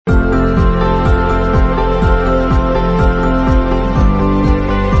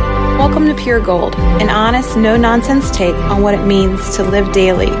Welcome to Pure Gold, an honest, no-nonsense take on what it means to live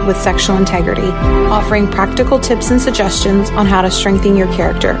daily with sexual integrity, offering practical tips and suggestions on how to strengthen your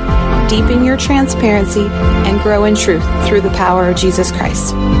character, deepen your transparency, and grow in truth through the power of Jesus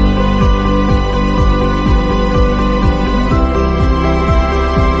Christ.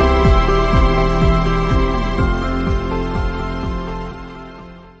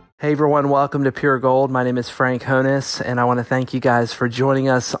 Hey everyone, welcome to Pure Gold. My name is Frank Honus, and I want to thank you guys for joining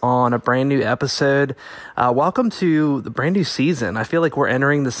us on a brand new episode. Welcome to the brand new season. I feel like we're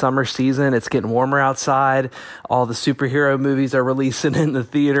entering the summer season. It's getting warmer outside. All the superhero movies are releasing in the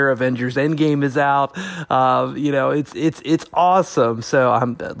theater. Avengers Endgame is out. It's awesome. So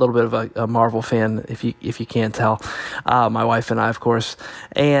I'm a little bit of a Marvel fan, if you can't tell. My wife and I, of course,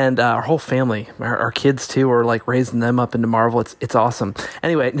 and our whole family, our kids too, are like raising them up into Marvel. It's awesome.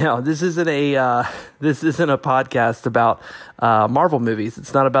 Anyway, now this isn't a podcast about Marvel movies.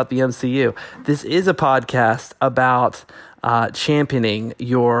 It's not about the MCU. This is a podcast about championing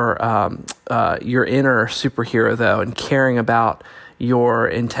your inner superhero, though, and caring about your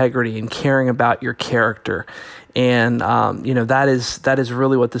integrity and caring about your character. And that is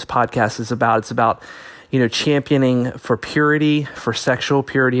really what this podcast is about. It's about championing for purity, for sexual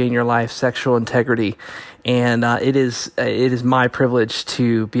purity in your life, sexual integrity. And it is my privilege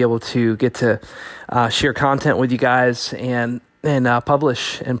to be able to get to share content with you guys and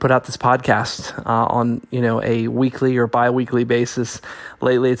publish and put out this podcast on a weekly or bi-weekly basis.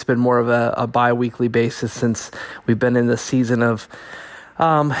 Lately, it's been more of a bi-weekly basis since we've been in the season of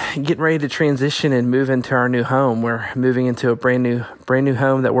getting ready to transition and move into our new home. We're moving into a brand new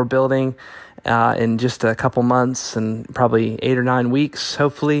home that we're building in just a couple months and probably 8 or 9 weeks.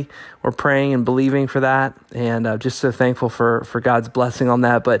 Hopefully, we're praying and believing for that, and just so thankful for God's blessing on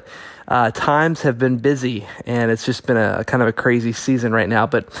that. But times have been busy, and it's just been a kind of a crazy season right now.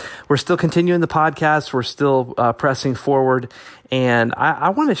 But we're still continuing the podcast. We're still pressing forward, and I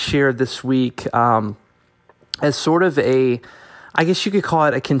want to share this week as sort of I guess you could call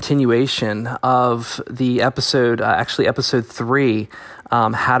it a continuation of the episode, actually episode 3,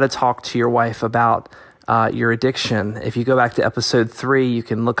 how to talk to your wife about your addiction. If you go back to episode 3, you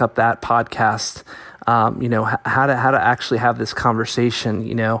can look up that podcast, how to actually have this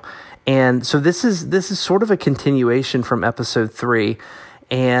conversation, And so this is sort of a continuation from episode 3.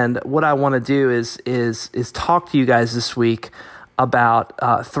 And what I want to do is talk to you guys this week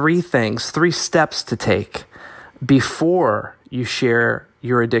about 3 steps to take before you share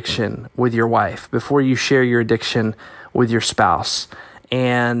your addiction with your wife, before you share your addiction with your spouse.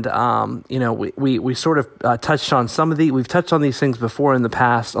 And, we sort of touched on we've touched on these things before in the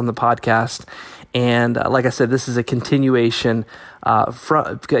past on the podcast. And like I said, this is a continuation of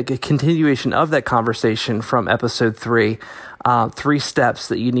that conversation from episode 3, 3 steps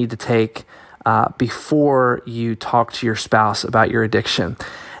that you need to take before you talk to your spouse about your addiction.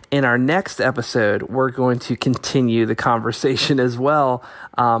 In our next episode, we're going to continue the conversation as well.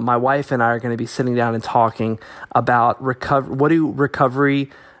 My wife and I are going to be sitting down and talking about what do recovery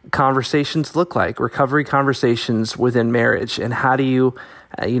conversations look like? Recovery conversations within marriage, and how do you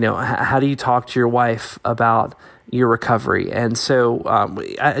talk to your wife about your recovery? And so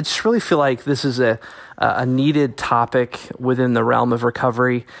I just really feel like this is a needed topic within the realm of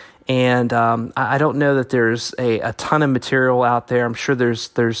recovery. And I don't know that there's a ton of material out there. I'm sure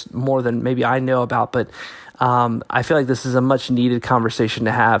there's more than maybe I know about, but I feel like this is a much needed conversation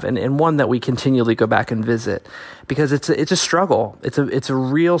to have, and one that we continually go back and visit, because it's a struggle. It's a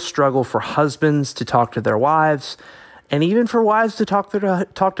real struggle for husbands to talk to their wives, and even for wives to talk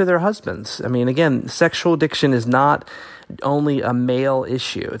to their husbands. I mean, again, sexual addiction is not only a male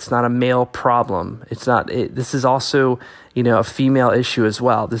issue. It's not a male problem. This is also, a female issue as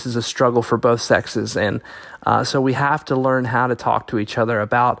well. This is a struggle for both sexes. And so we have to learn how to talk to each other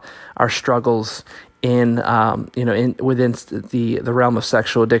about our struggles within the realm of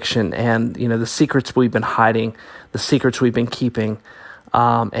sexual addiction, and, the secrets we've been hiding, the secrets we've been keeping,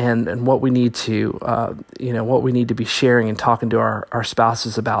 and what we need to be sharing and talking to our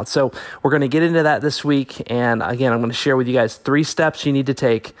spouses about. So we're going to get into that this week. And again, I'm going to share with you guys 3 steps you need to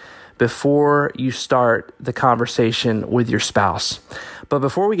take before you start the conversation with your spouse. But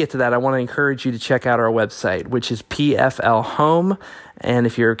before we get to that, I want to encourage you to check out our website, which is PFL Home. And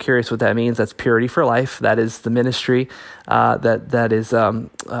if you're curious what that means, that's Purity for Life. That is the ministry that is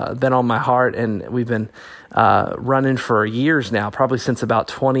been on my heart, and we've been running for years now, probably since about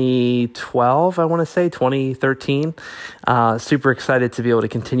 2012, I want to say, 2013. Super excited to be able to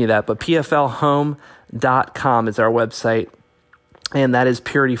continue that. But pflhome.com is our website. And that is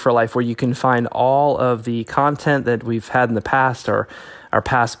Purity for Life, where you can find all of the content that we've had in the past, our our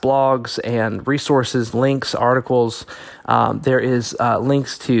past blogs and resources, links, articles. There is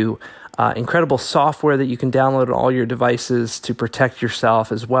links to incredible software that you can download on all your devices to protect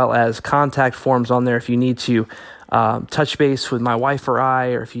yourself, as well as contact forms on there if you need to touch base with my wife or I,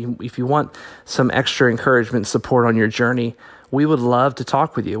 or if you want some extra encouragement, support on your journey. We would love to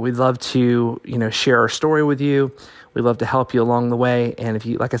talk with you. We'd love to, share our story with you. We'd love to help you along the way. And if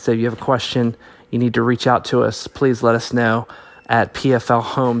you, like I said, if you have a question, you need to reach out to us, please let us know at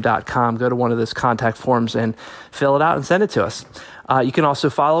pflhome.com. Go to one of those contact forms and fill it out and send it to us. You can also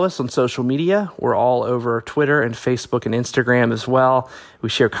follow us on social media. We're all over Twitter and Facebook and Instagram as well. We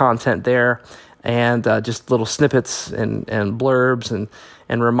share content there and just little snippets and blurbs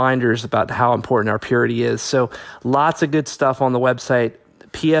and reminders about how important our purity is. So lots of good stuff on the website.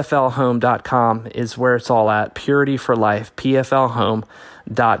 pflhome.com is where it's all at. Purity for life,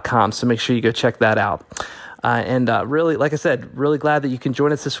 pflhome.com. So make sure you go check that out. Really, like I said, really glad that you can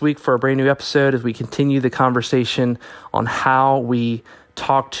join us this week for a brand new episode as we continue the conversation on how we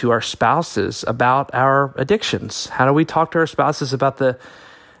talk to our spouses about our addictions. How do we talk to our spouses about the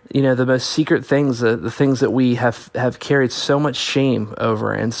most secret things, the things that we have carried so much shame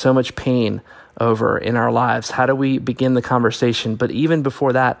over and so much pain over in our lives? How do we begin the conversation? But even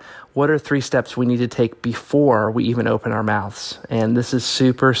before that, what are 3 steps we need to take before we even open our mouths? And this is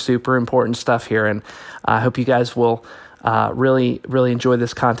super, super important stuff here. And I hope you guys will really, really enjoy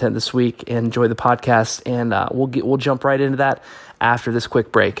this content this week and enjoy the podcast. And we'll jump right into that after this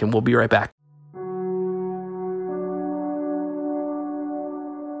quick break, and we'll be right back.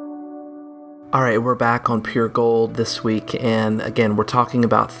 All right, we're back on Pure Gold this week, and again, we're talking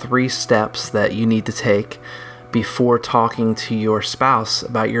about 3 steps that you need to take before talking to your spouse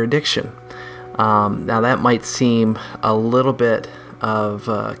about your addiction. Now, that might seem a little bit of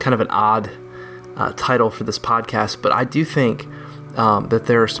kind of an odd title for this podcast, but I do think that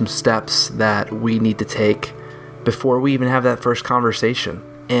there are some steps that we need to take before we even have that first conversation.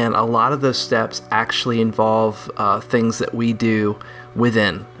 And a lot of those steps actually involve things that we do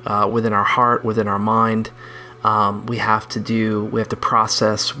within our heart, within our mind. We have to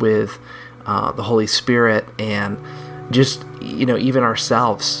process with the Holy Spirit and just, even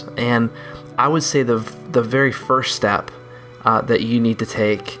ourselves. And I would say the very first step that you need to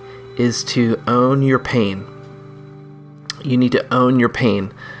take is to own your pain. You need to own your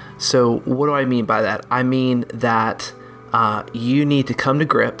pain. So what do I mean by that? I mean that you need to come to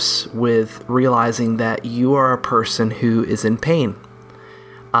grips with realizing that you are a person who is in pain.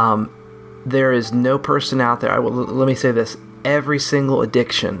 There is no person out there. Let me say this: every single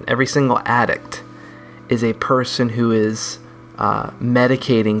addiction, every single addict, is a person who is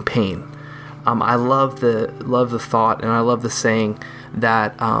medicating pain. I love the thought, and I love the saying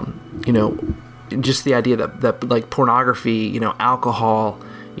that just the idea that like pornography, alcohol,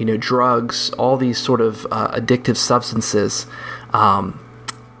 drugs, all these sort of addictive substances.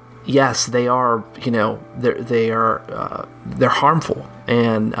 Yes, they are. They're harmful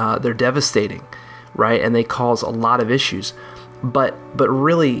and they're devastating, right? And they cause a lot of issues. But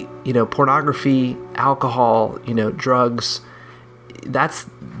really, pornography, alcohol, drugs, that's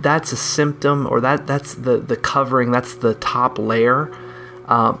a symptom, or that's the covering, that's the top layer.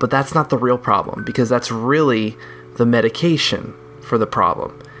 But that's not the real problem, because that's really the medication for the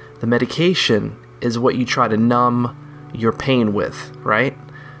problem. The medication is what you try to numb your pain with, right?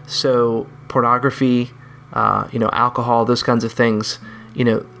 So pornography, alcohol, those kinds of things,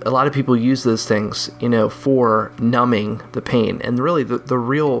 a lot of people use those things, for numbing the pain. And really the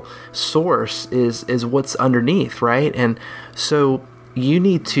real source is what's underneath, right? And so you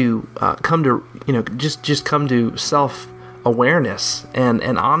need to come to, just come to self-awareness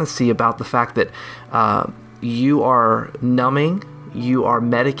and honesty about the fact that you are numbing, you are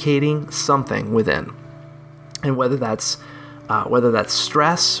medicating something within. And whether that's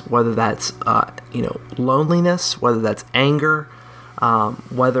stress, whether that's loneliness, whether that's anger,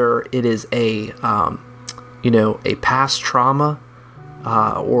 whether it is a past trauma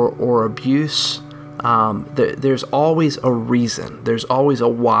or abuse, there's always a reason. There's always a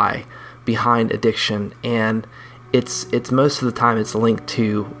why behind addiction, and it's most of the time it's linked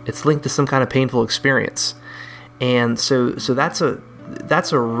to some kind of painful experience. And so that's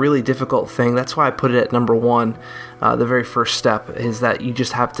a really difficult thing. That's why I put it at number one. The very first step is that you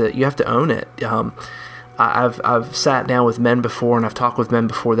have to own it. I've sat down with men before, and I've talked with men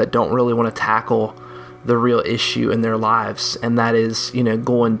before that don't really want to tackle the real issue in their lives, and that is,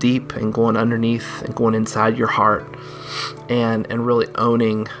 going deep and going underneath and going inside your heart and really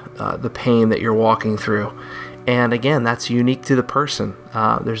owning the pain that you're walking through. And again, that's unique to the person.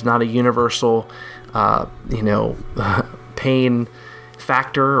 There's not a universal, pain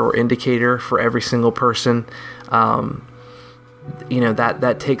factor or indicator for every single person. That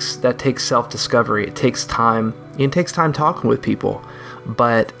takes self-discovery. It takes time. It takes time talking with people,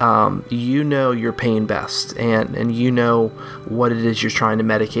 but your pain best, and you know what it is you're trying to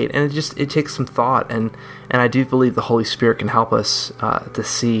medicate, and it takes some thought, and I do believe the Holy Spirit can help us to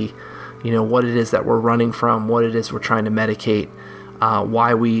see, what it is that we're running from, what it is we're trying to medicate,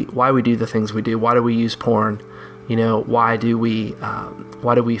 why we do the things we do, why do we use porn, why do we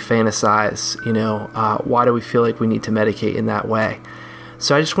fantasize, why do we feel like we need to medicate in that way.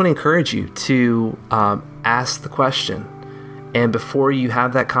 So I just want to encourage you to ask the question, and before you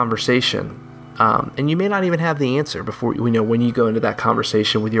have that conversation, and you may not even have the answer before when you go into that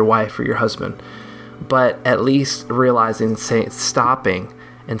conversation with your wife or your husband, but at least realizing, stopping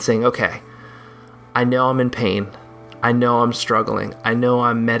and saying, okay, I know I'm in pain, I know I'm struggling, I know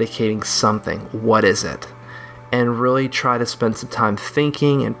I'm medicating something, what is it? And really try to spend some time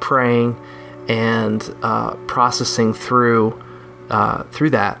thinking and praying and processing through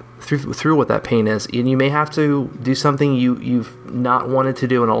what that pain is. And you may have to do something you've not wanted to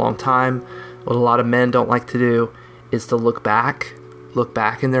do in a long time. What a lot of men don't like to do is to look back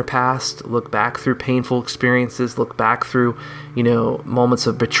in their past, look back through painful experiences, look back through, moments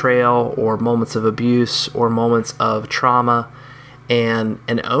of betrayal or moments of abuse or moments of trauma, and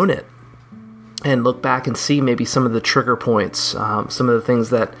own it. And look back and see maybe some of the trigger points, some of the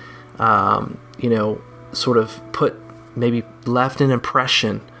things that, sort of maybe left an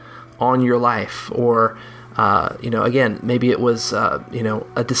impression on your life, or, again, maybe it was,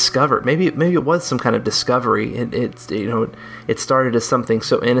 a discovery. Maybe it was some kind of discovery. It started as something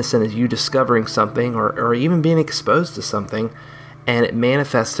so innocent as you discovering something, or even being exposed to something, and it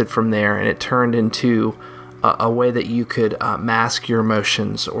manifested from there, and it turned into a way that you could mask your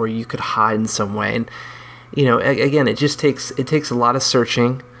emotions, or you could hide in some way. And again, it takes a lot of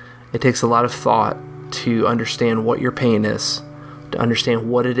searching. It takes a lot of thought to understand what your pain is, to understand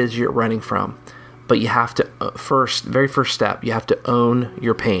what it is you're running from. But you have to very first step, you have to own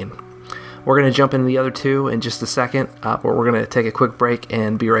your pain. We're going to jump into the other two in just a second, but we're going to take a quick break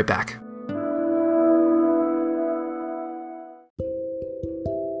and be right back.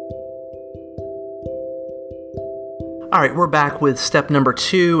 All right, we're back with step number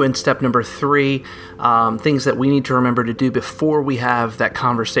 2 and step number 3, things that we need to remember to do before we have that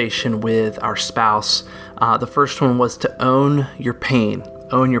conversation with our spouse. The first one was to own your pain.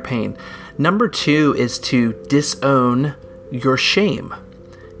 Own your pain. Number 2 is to disown your shame.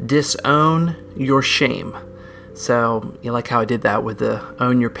 Disown your shame. So, you like how I did that with the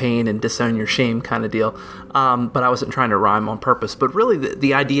own your pain and disown your shame kind of deal. But I wasn't trying to rhyme on purpose. But really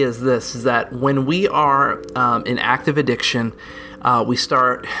the idea is this, is that when we are in active addiction, we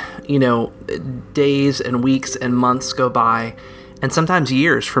start, days and weeks and months go by, and sometimes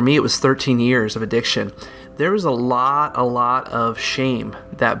years. For me, it was 13 years of addiction. There was a lot of shame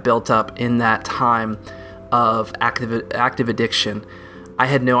that built up in that time of active addiction. I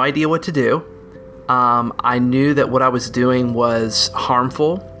had no idea what to do. I knew that what I was doing was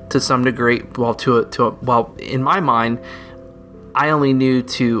harmful to some degree. Well, in my mind, I only knew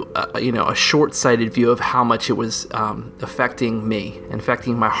to a short-sighted view of how much it was affecting me,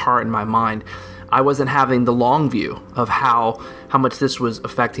 affecting my heart and my mind. I wasn't having the long view of how much this was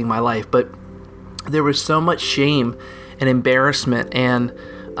affecting my life. But there was so much shame and embarrassment, and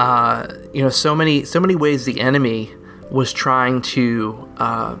so many ways the enemy was trying to,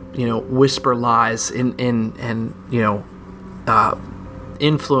 whisper lies and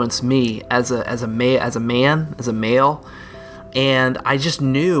influence me as a male, and I just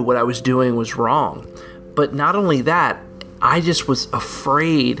knew what I was doing was wrong. But not only that, I just was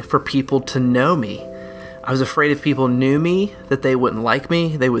afraid for people to know me. I was afraid if people knew me, that they wouldn't like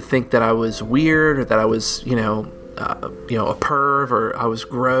me. They would think that I was weird, or that I was, a perv, or I was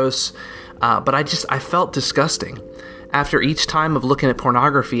gross. But I felt disgusting. After each time of looking at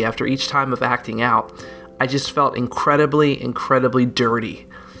pornography, after each time of acting out, I just felt incredibly, incredibly dirty.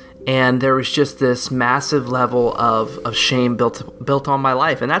 And there was just this massive level of shame built on my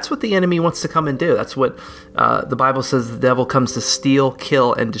life. And that's what the enemy wants to come and do. That's what the Bible says the devil comes to steal,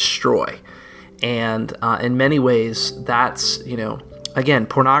 kill, and destroy. And in many ways, that's, again,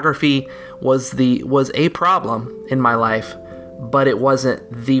 pornography was a problem in my life, but it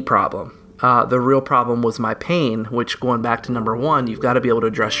wasn't the problem. The real problem was my pain, which, going back to number 1, you've got to be able to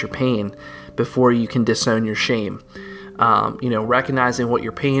address your pain before you can disown your shame. Recognizing what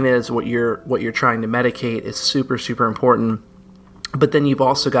your pain is, what you're trying to medicate is super, super important. But then you've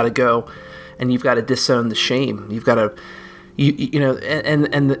also got to go and you've got to disown the shame. You've got to,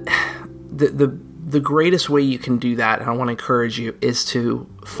 the the greatest way you can do that, and I want to encourage you, is to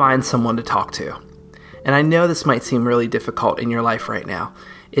find someone to talk to. And I know this might seem really difficult in your life right now,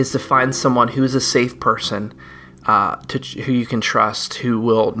 is to find someone who is a safe person, who you can trust, who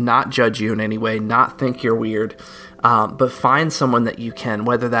will not judge you in any way, not think you're weird, but find someone that you can,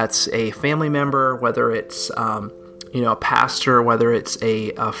 whether that's a family member, whether it's a pastor, whether it's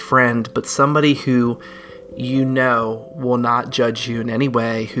a friend, but somebody who you know will not judge you in any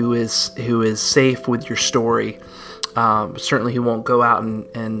way, who is safe with your story, certainly who won't go out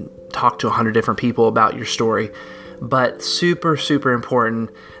and talk to 100 different people about your story, but super, super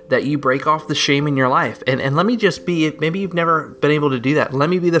important that you break off the shame in your life. And let me just be, maybe you've never been able to do that. Let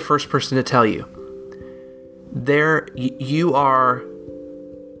me be the first person to tell you, you are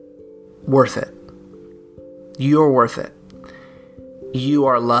worth it. You are worth it. You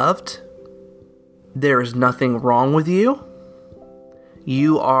are loved. There is nothing wrong with you.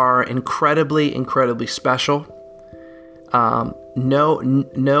 You are incredibly, incredibly special.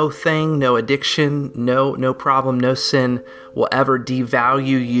 No thing, no addiction, no problem, no sin will ever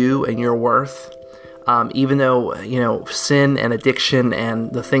devalue you and your worth. Even though, sin and addiction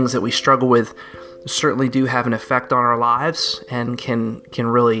and the things that we struggle with certainly do have an effect on our lives and can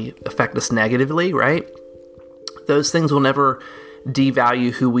really affect us negatively, right? Those things will never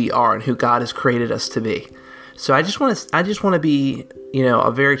devalue who we are and who God has created us to be. So I just want to be,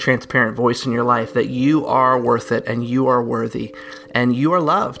 a very transparent voice in your life that you are worth it and you are worthy and you are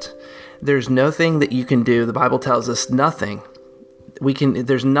loved. There's nothing that you can do. The Bible tells us there's nothing we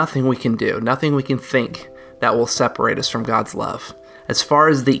can do, nothing we can think that will separate us from God's love. As far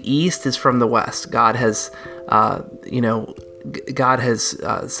as the east is from the west, God has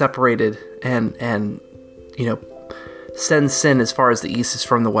separated and sends sin as far as the east is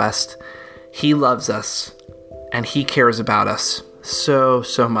from the west. He loves us and he cares about us so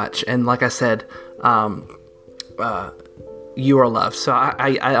much. And like I said, you are loved. So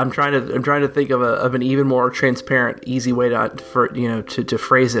I'm trying to think of an even more transparent, easy way to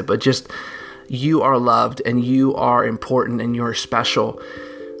phrase it. But just, you are loved and you are important and you're special.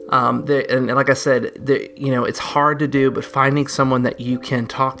 And like I said, it's hard to do, but finding someone that you can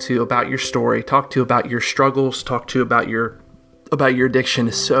talk to about your story, talk to about your struggles, talk to about your addiction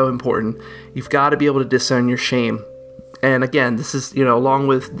is so important. You've got to be able to disown your shame. And again, this is, along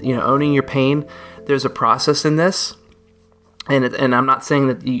with, owning your pain, there's a process in this. And I'm not saying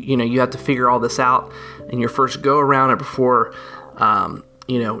that, you have to figure all this out in your first go around or before,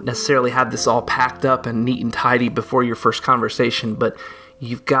 necessarily have this all packed up and neat and tidy before your first conversation, but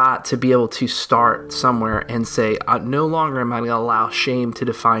you've got to be able to start somewhere and say, no longer am I going to allow shame to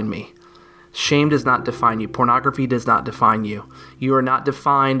define me. Shame does not define you. Pornography does not define you. You are not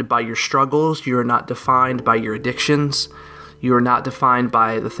defined by your struggles. You are not defined by your addictions. You are not defined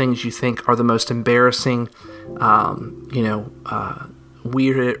by the things you think are the most embarrassing,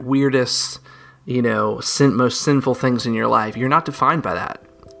 weirdest, most sinful things in your life. You're not defined by that.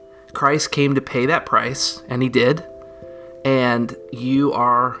 Christ came to pay that price, and he did. And he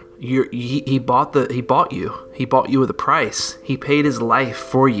bought you. He bought you with a price. He paid his life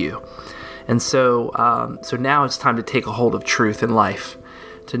for you. And so now it's time to take a hold of truth in life,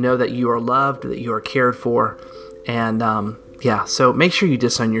 to know that you are loved, that you are cared for. And so make sure you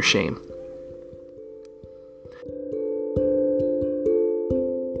disown your shame.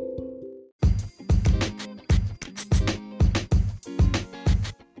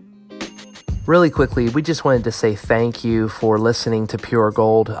 Really quickly, we just wanted to say thank you for listening to Pure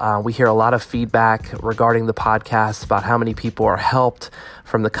Gold. We hear a lot of feedback regarding the podcast about how many people are helped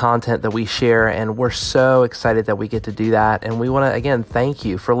from the content that we share, and we're so excited that we get to do that. And we want to, again, thank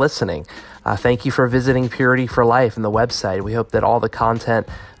you for listening. Thank you for visiting Purity for Life and the website. We hope that all the content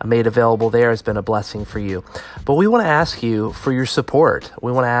made available there has been a blessing for you. But we want to ask you for your support.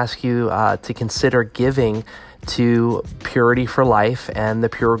 We want to ask you to consider giving to Purity for Life and the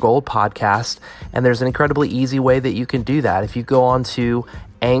Pure Gold podcast. And there's an incredibly easy way that you can do that. If you go on to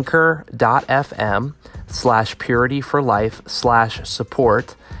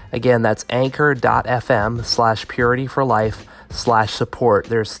anchor.fm/purityforlife/support. Again, that's anchor.fm/purityforlife/support.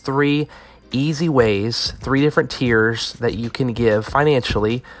 There's 3 easy ways, 3 different tiers that you can give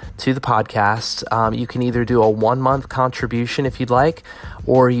financially to the podcast. You can either do a 1-month contribution if you'd like,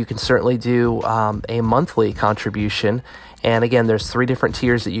 or you can certainly do a monthly contribution. And again, there's 3 different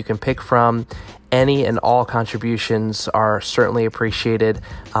tiers that you can pick from. Any and all contributions are certainly appreciated.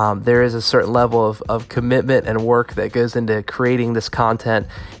 There is a certain level of commitment and work that goes into creating this content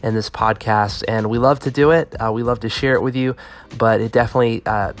and this podcast, and we love to do it. We love to share it with you, but it definitely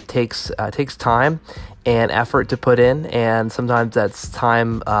takes time and effort to put in, and sometimes that's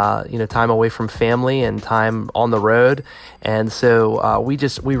time, time away from family and time on the road. And so we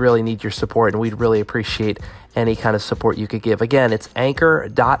really need your support, and we'd really appreciate any kind of support you could give. Again, it's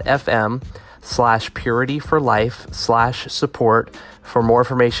anchor.fm/purityforlife/support for more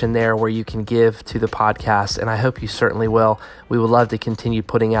information there where you can give to the podcast, and I hope you certainly will. We would love to continue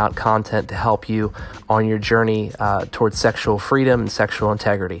putting out content to help you on your journey towards sexual freedom and sexual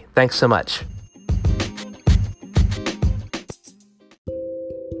integrity. Thanks so much.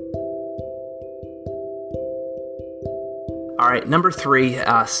 All right, number 3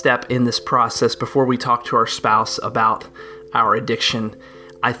 step in this process before we talk to our spouse about our addiction,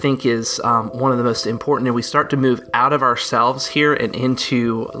 I think is one of the most important, and we start to move out of ourselves here and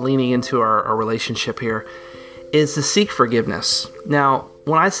into leaning into our relationship here, is to seek forgiveness. Now,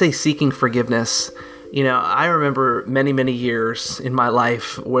 when I say seeking forgiveness, I remember many, many years in my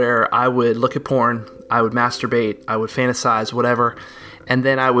life where I would look at porn, I would masturbate, I would fantasize, whatever, and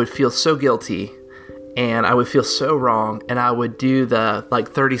then I would feel so guilty and I would feel so wrong, and I would do the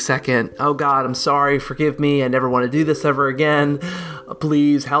 30-second, oh God, I'm sorry, forgive me, I never want to do this ever again,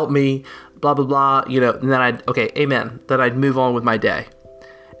 please help me, blah, blah, blah, and then amen, then I'd move on with my day.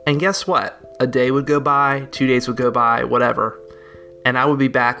 And guess what? A day would go by, 2 days would go by, whatever, and I would be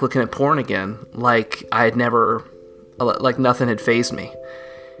back looking at porn again, like I had never, like nothing had fazed me.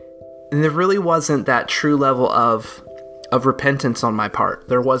 And there really wasn't that true level of repentance on my part.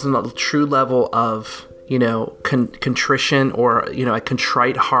 There wasn't a true level of, contrition or, a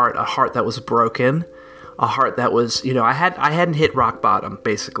contrite heart, a heart that was broken, a heart that was, I hadn't hit rock bottom,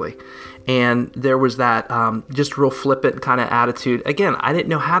 basically. And there was that just real flippant kind of attitude. Again, I didn't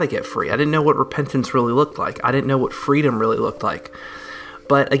know how to get free. I didn't know what repentance really looked like. I didn't know what freedom really looked like.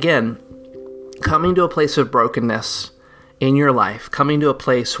 But again, coming to a place of brokenness in your life, coming to a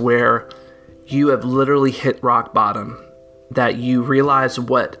place where you have literally hit rock bottom, that you realize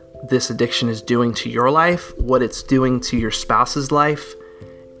what this addiction is doing to your life, what it's doing to your spouse's life,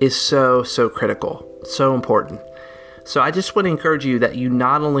 is so, so critical, so important. So I just want to encourage you that you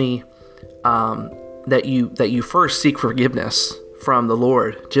not only that you first seek forgiveness from the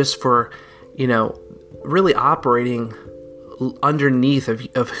Lord, just for really operating underneath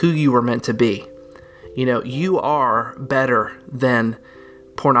of who you were meant to be. You are better than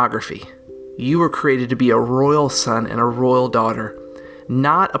pornography. You were created to be a royal son and a royal daughter,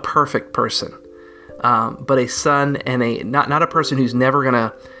 not a perfect person, but a son and not a person who's never going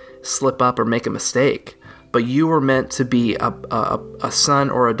to slip up or make a mistake. But you were meant to be a son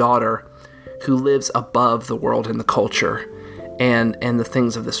or a daughter who lives above the world and the culture and the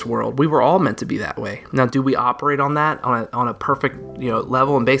things of this world. We were all meant to be that way. Now, do we operate on that on a perfect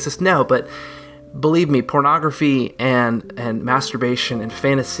level and basis? No, but believe me, pornography and masturbation and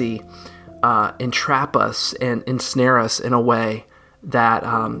fantasy entrap us and ensnare us in a way that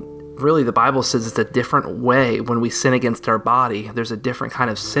really the Bible says it's a different way. When we sin against our body, there's a different kind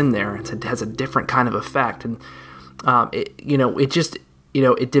of sin there. It has a different kind of effect, and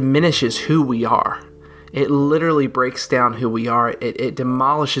it diminishes who we are. It literally breaks down who we are. It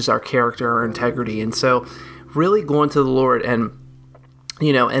demolishes our character, our integrity. And so really going to the Lord and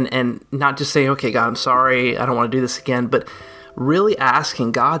not just saying, okay, God, I'm sorry, I don't want to do this again, but really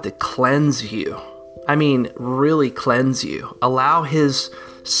asking God to cleanse you. I mean, really cleanse you. Allow His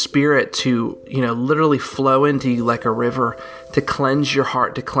Spirit to, literally flow into you like a river, to cleanse your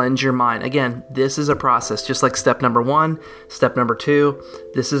heart, to cleanse your mind. Again, this is a process, just like step number 1, step number 2.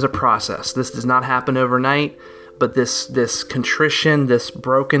 This is a process. This does not happen overnight, but this contrition, this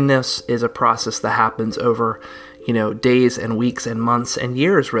brokenness is a process that happens over, days and weeks and months and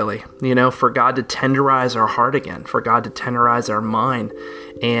years, really, for God to tenderize our heart again, for God to tenderize our mind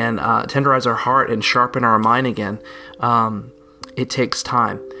and tenderize our heart and sharpen our mind again. It takes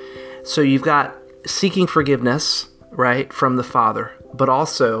time. So you've got seeking forgiveness, right, from the Father, but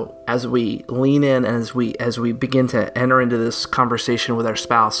also as we lean in and as we begin to enter into this conversation with our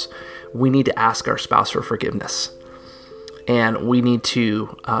spouse, we need to ask our spouse for forgiveness. And we need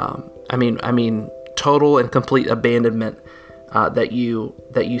to, total and complete abandonment, that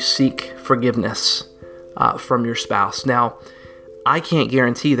you seek forgiveness from your spouse. Now, I can't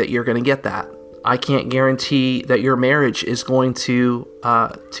guarantee that you're going to get that. I can't guarantee that your marriage is going to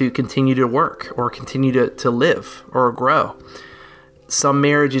continue to work or continue to live or grow. Some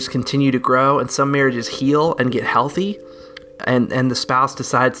marriages continue to grow and some marriages heal and get healthy, and the spouse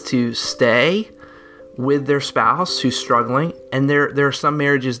decides to stay with their spouse who's struggling, and there are some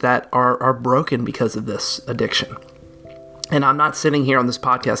marriages that are broken because of this addiction. And I'm not sitting here on this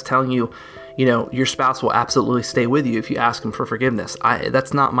podcast telling you, your spouse will absolutely stay with you if you ask them for forgiveness.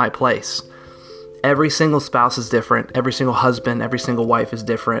 That's not my place. Every single spouse is different. Every single husband, every single wife is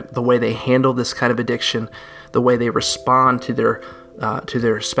different. The way they handle this kind of addiction, the way they respond to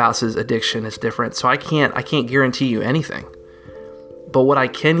their spouse's addiction is different. So I can't guarantee you anything. But what I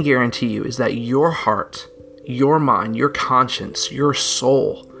can guarantee you is that your heart, your mind, your conscience, your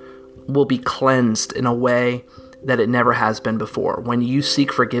soul will be cleansed in a way that it never has been before. When you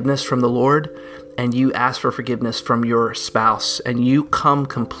seek forgiveness from the Lord and you ask for forgiveness from your spouse and you come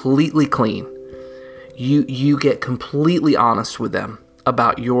completely clean, you get completely honest with them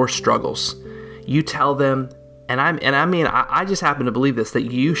about your struggles. You tell them, I just happen to believe this, that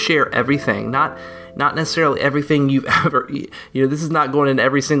you share everything, not necessarily everything you've ever, this is not going into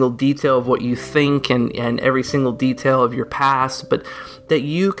every single detail of what you think and every single detail of your past, but that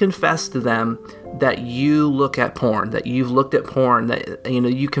you confess to them that you look at porn, that you've looked at porn, that,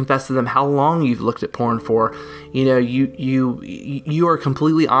 you confess to them how long you've looked at porn for, you are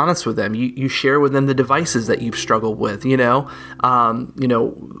completely honest with them. You share with them the devices that you've struggled with, the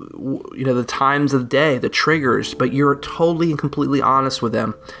times of the day, the triggers, but you're totally and completely honest with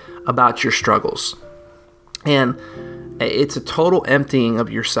them about your struggles. And it's a total emptying of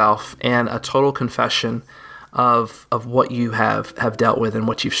yourself and a total confession of what you have dealt with and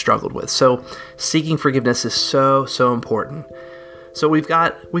what you've struggled with. So seeking forgiveness is so important. So we've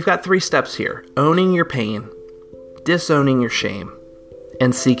got 3 steps here: owning your pain, disowning your shame,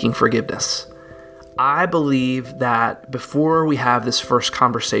 and seeking forgiveness. I believe that before we have this first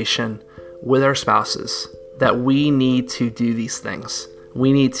conversation with our spouses, that we need to do these things.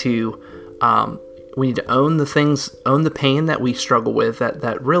 We need to own the pain that we struggle with,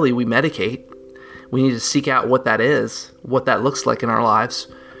 that really we medicate. We need to seek out what that is, what that looks like in our lives.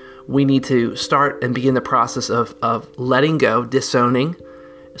 We need to start and begin the process of letting go, disowning,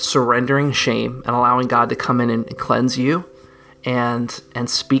 surrendering shame, and allowing God to come in and cleanse you and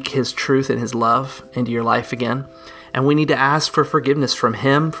speak His truth and His love into your life again. And we need to ask for forgiveness from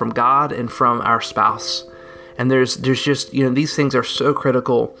Him, from God, and from our spouse. And there's just, these things are so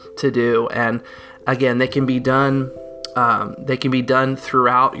critical to do. And again, they can be done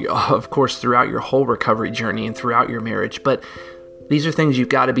throughout your whole recovery journey and throughout your marriage. But these are things you've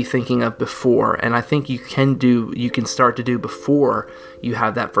got to be thinking of before. And I think you can start to do before you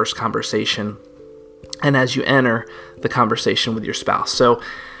have that first conversation and as you enter the conversation with your spouse. So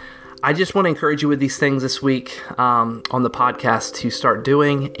I just want to encourage you with these things this week on the podcast to start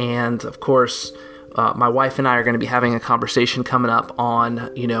doing. And of course, my wife and I are going to be having a conversation coming up on,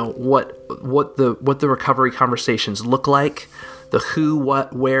 what the recovery conversations look like, the who,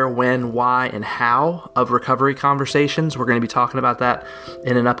 what, where, when, why, and how of recovery conversations. We're going to be talking about that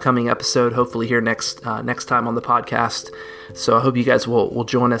in an upcoming episode, hopefully here next time on the podcast. So I hope you guys will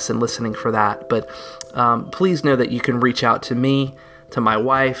join us in listening for that. But please know that you can reach out to me, to my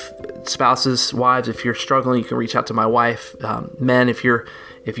wife, spouses, wives. If you're struggling, you can reach out to my wife. Men, if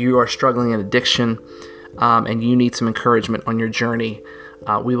you are struggling in addiction and you need some encouragement on your journey,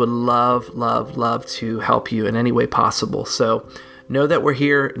 we would love to help you in any way possible. So know that we're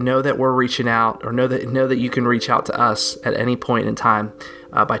here, know that we're reaching out, or know that you can reach out to us at any point in time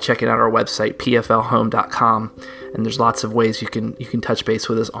by checking out our website, pflhome.com. And there's lots of ways you can touch base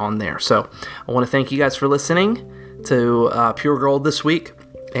with us on there. So I want to thank you guys for listening to Pure Gold this week.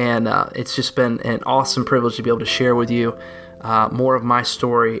 And it's just been an awesome privilege to be able to share with you more of my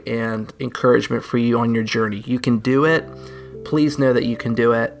story and encouragement for you on your journey. You can do it. Please know that you can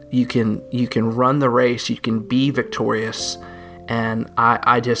do it. You can run the race. You can be victorious. And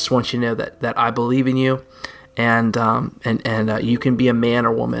I just want you to know that I believe in you. And you can be a man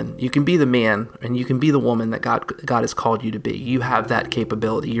or woman. You can be the man and you can be the woman that God has called you to be. You have that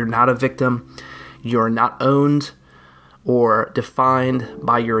capability. You're not a victim. You're not owned or defined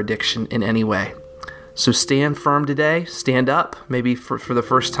by your addiction in any way. So stand firm today. Stand up, maybe for the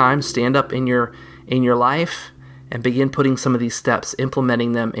first time. Stand up in your life and begin putting some of these steps,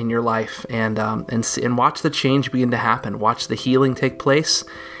 implementing them in your life, and watch the change begin to happen. Watch the healing take place,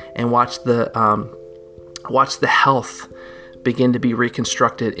 and watch the health begin to be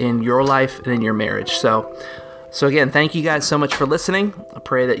reconstructed in your life and in your marriage. So again, thank you guys so much for listening. I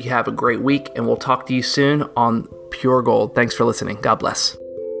pray that you have a great week, and we'll talk to you soon on Pure Gold. Thanks for listening. God bless.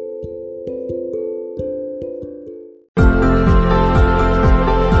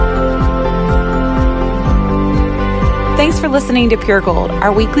 Thanks for listening to Pure Gold,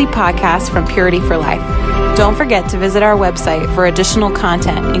 our weekly podcast from Purity for Life. Don't forget to visit our website for additional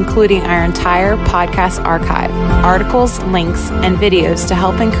content, including our entire podcast archive, articles, links, and videos to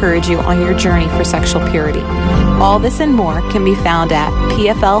help encourage you on your journey for sexual purity. All this and more can be found at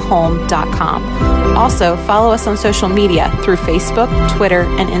pflhome.com. Also, follow us on social media through Facebook, Twitter,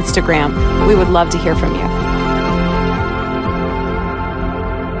 and Instagram. We would love to hear from you.